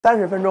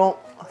30分钟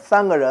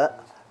，3个人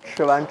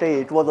吃完这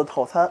一桌子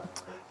套餐，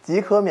即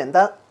可免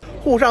单。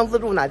沪上自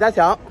助哪家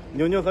强？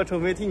牛牛和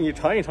程飞替你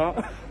尝一尝。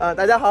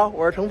大家好，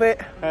我是程飞。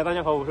大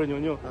家好，我是牛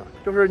牛。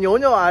就是牛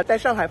牛啊，在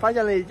上海发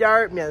现了一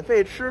家免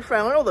费吃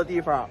涮羊肉的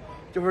地方，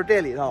就是这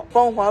里头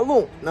芳华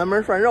弄南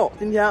门涮肉。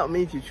今天我们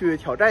一起去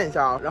挑战一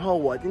下啊。然后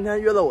我今天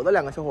约了我的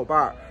2个小伙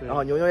伴，然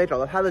后牛牛也找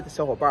到他的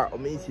小伙伴，我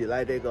们一起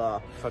来这个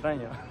挑战一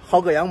下，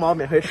薅个羊毛，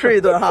免费吃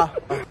一顿哈。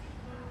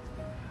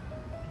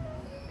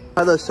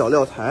它的小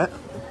料台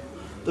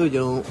都已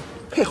经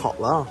配好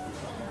了，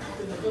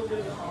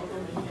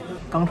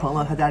刚盛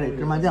了他家这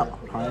芝麻酱，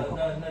尝一口，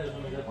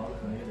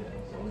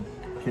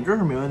品质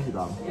是没问题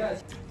的，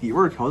底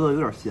味调的有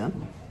点咸，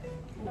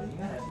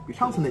比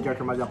上次那家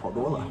芝麻酱好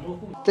多了。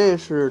这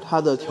是它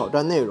的挑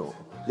战内容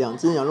：2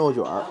斤羊肉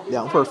卷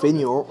，2份肥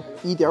牛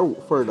，1.5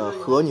份的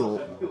和牛，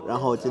然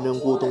后金针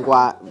菇、冬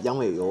瓜、羊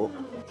尾油，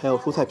还有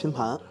蔬菜拼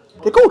盘，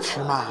这够吃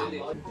吗？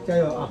加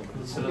油啊！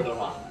吃了多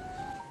少？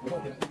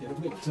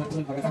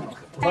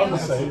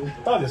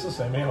到底是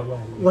谁没有用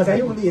力？我在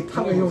用力，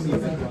他没用力。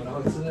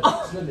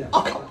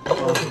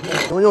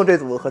牛牛这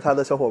组和他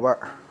的小伙伴，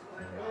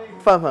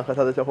范范和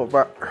他的小伙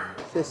伴，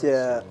谢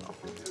谢。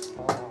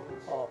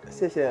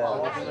谢谢。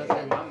真的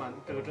是满满，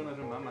这个真的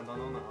是满满当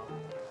当的啊！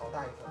好大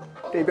一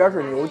份。这边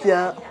是牛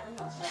肩，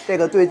这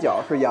个对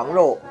角是羊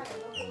肉，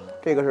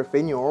这个是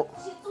肥牛，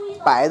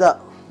白的，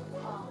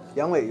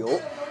羊尾油，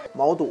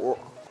毛肚，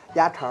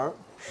鸭肠，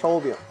烧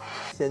饼，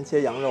鲜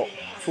切羊肉。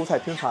蔬菜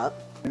拼盘，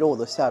肉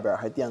的下边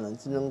还垫了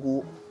金针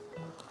菇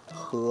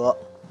和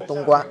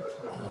冬瓜。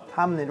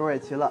他们那桌也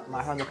齐了，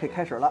马上就可以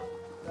开始了。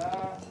3、2、1，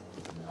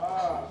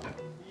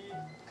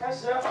开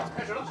始！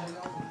开始了。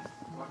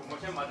我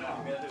先把这里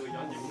面这个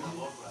羊脊骨捞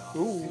出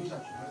来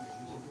啊。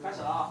开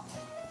始了啊！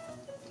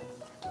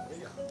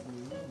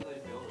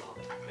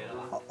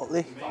好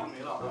嘞。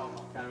没了，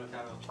加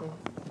肉。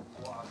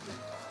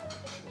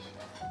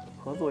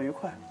合作愉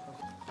快。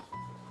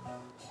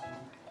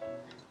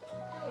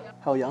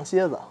还有羊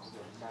蝎子，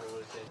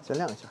先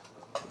晾一下。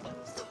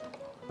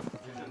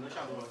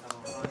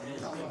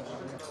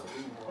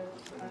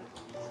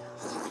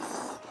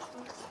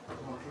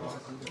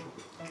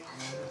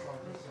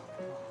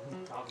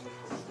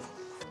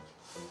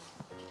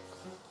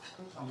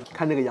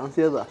看这个羊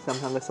蝎子像不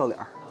像个笑脸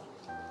儿？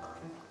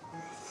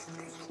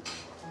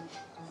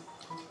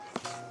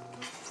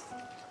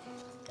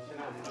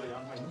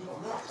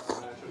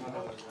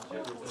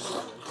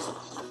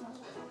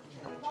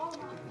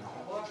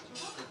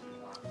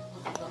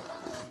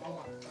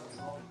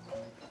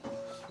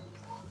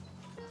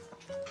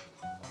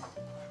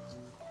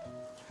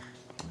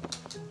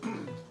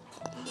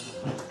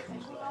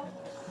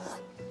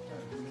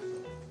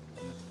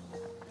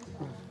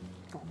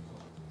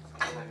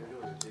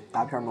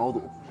大片毛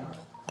肚，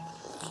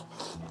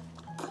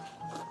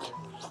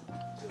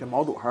这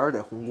毛肚还是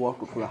得红锅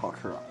煮出来好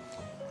吃啊！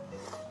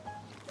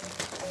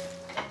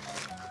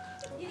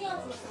一定要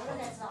煮熟了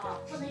再吃啊，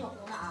不能有红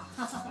的啊！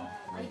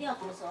一定要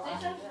煮熟。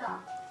真是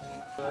啊！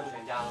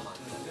全家了吗？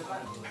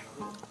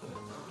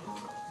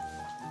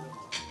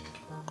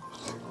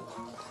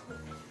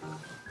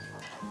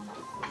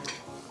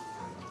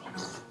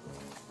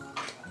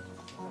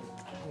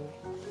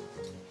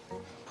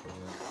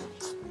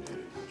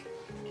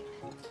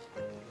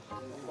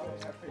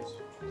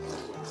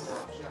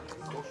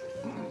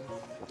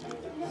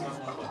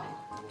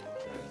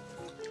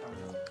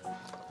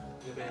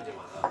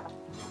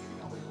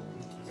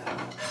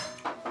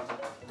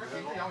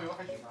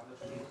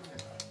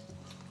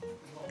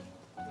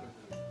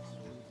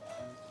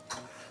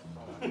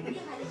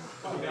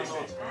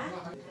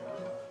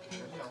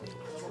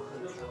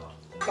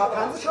把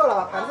盘子撤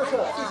了，盘子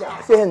撤，谢谢。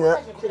谢谢您，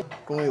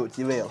终于有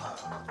机位了。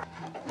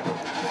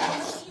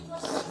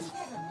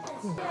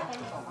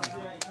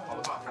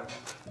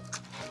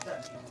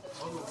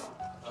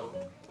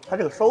它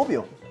这个烧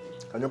饼，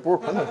感觉不是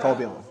传统烧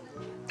饼，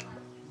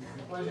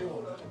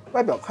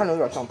外表看着有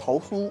点像桃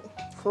酥，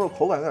吃着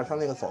口感有点像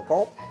那个枣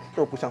糕，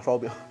就是不像烧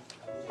饼。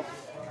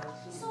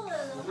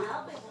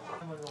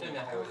这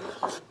面还有。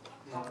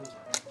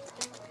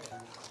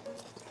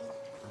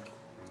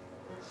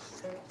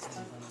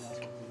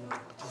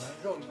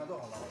肉你看多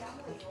好了。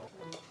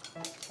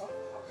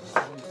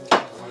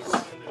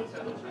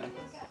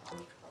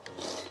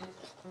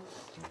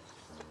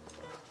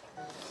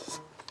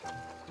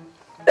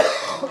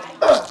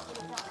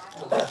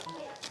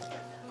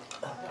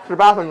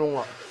18分钟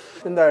了，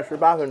现在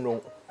18分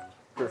钟，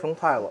只剩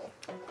菜了，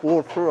不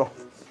够吃了。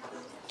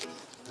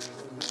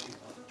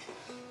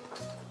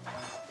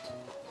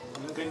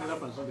你能给你的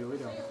粉丝留一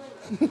点吗？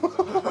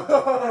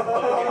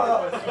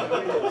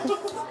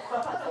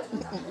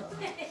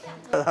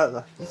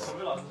来，程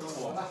飞老师说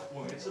我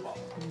没吃饱，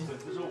粉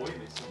丝说我也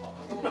没吃饱。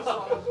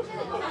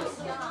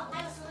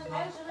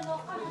还有10分钟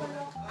，20分钟。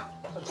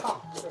很差，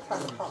这菜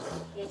很差。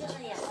也就剩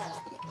1菜了。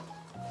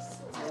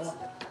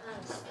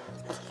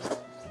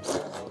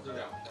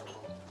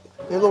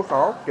那漏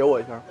勺给我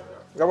一下，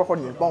要不或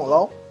者你帮我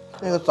捞，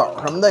那个枣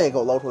什么的也给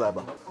我捞出来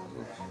吧。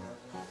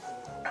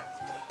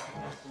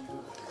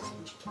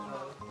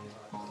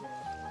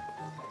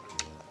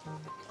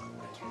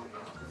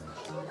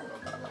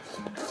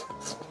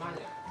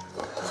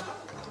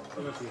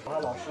这个比华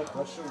老师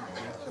合适5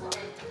天是吧？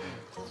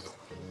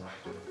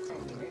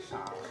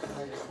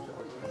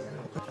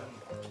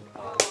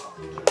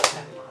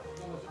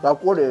把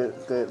锅里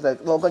给再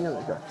捞干净一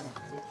下。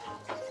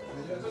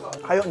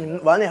还有，你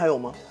们碗里还有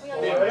吗？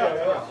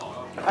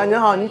哎，您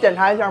好，您检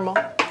查一下吗？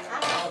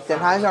检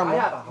查一下吗？我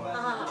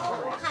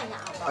看一下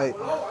啊。哎，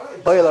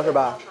可以了是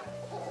吧？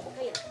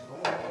可以了。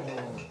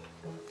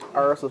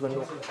 24分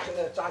钟，现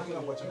在扎进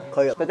了我这边。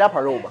可以了，再加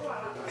盘肉吧，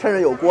趁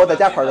着有锅再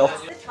加盘肉。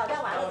挑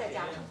战完了再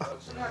加。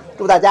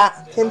祝大家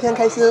天天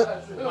开心，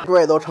桌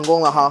也都成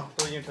功了哈。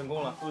都已经成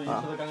功了，都已经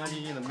吃得干干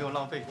净净的，没有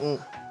浪费。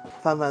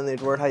范范那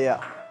桌他也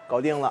搞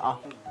定了啊，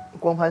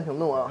光盘行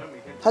动啊。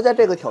他家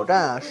这个挑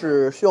战啊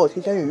是需要提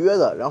前预约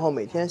的，然后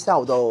每天下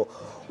午到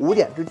5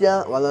点之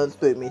间，完了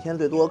对，每天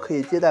最多可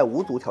以接待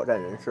5组挑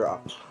战人士啊。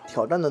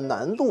挑战的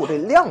难度这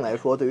量来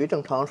说，对于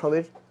正常稍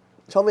微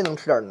能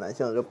吃点的男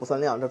性这不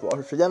算量，这主要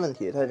是时间问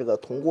题。它这个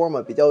铜锅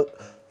嘛比较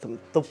怎么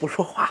都不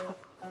说话。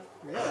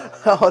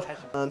然后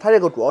它这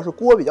个主要是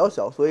锅比较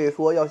小，所以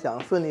说要想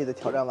顺利的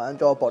挑战完，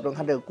就要保证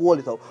它这个锅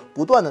里头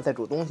不断的在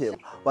煮东西，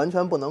完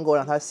全不能够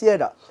让它歇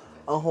着。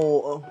然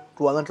后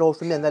煮完了之后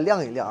顺便再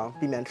晾一晾，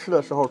避免吃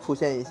的时候出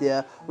现一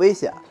些危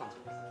险。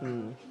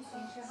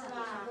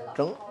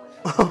整。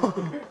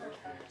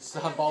吃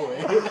汉包围。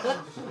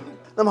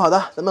那么好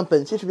的，咱们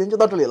本期视频就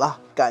到这里了，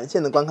感谢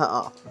你的观看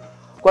啊！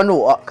关注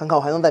我，看看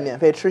我还能再免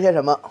费吃些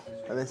什么。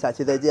咱们下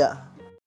期再见。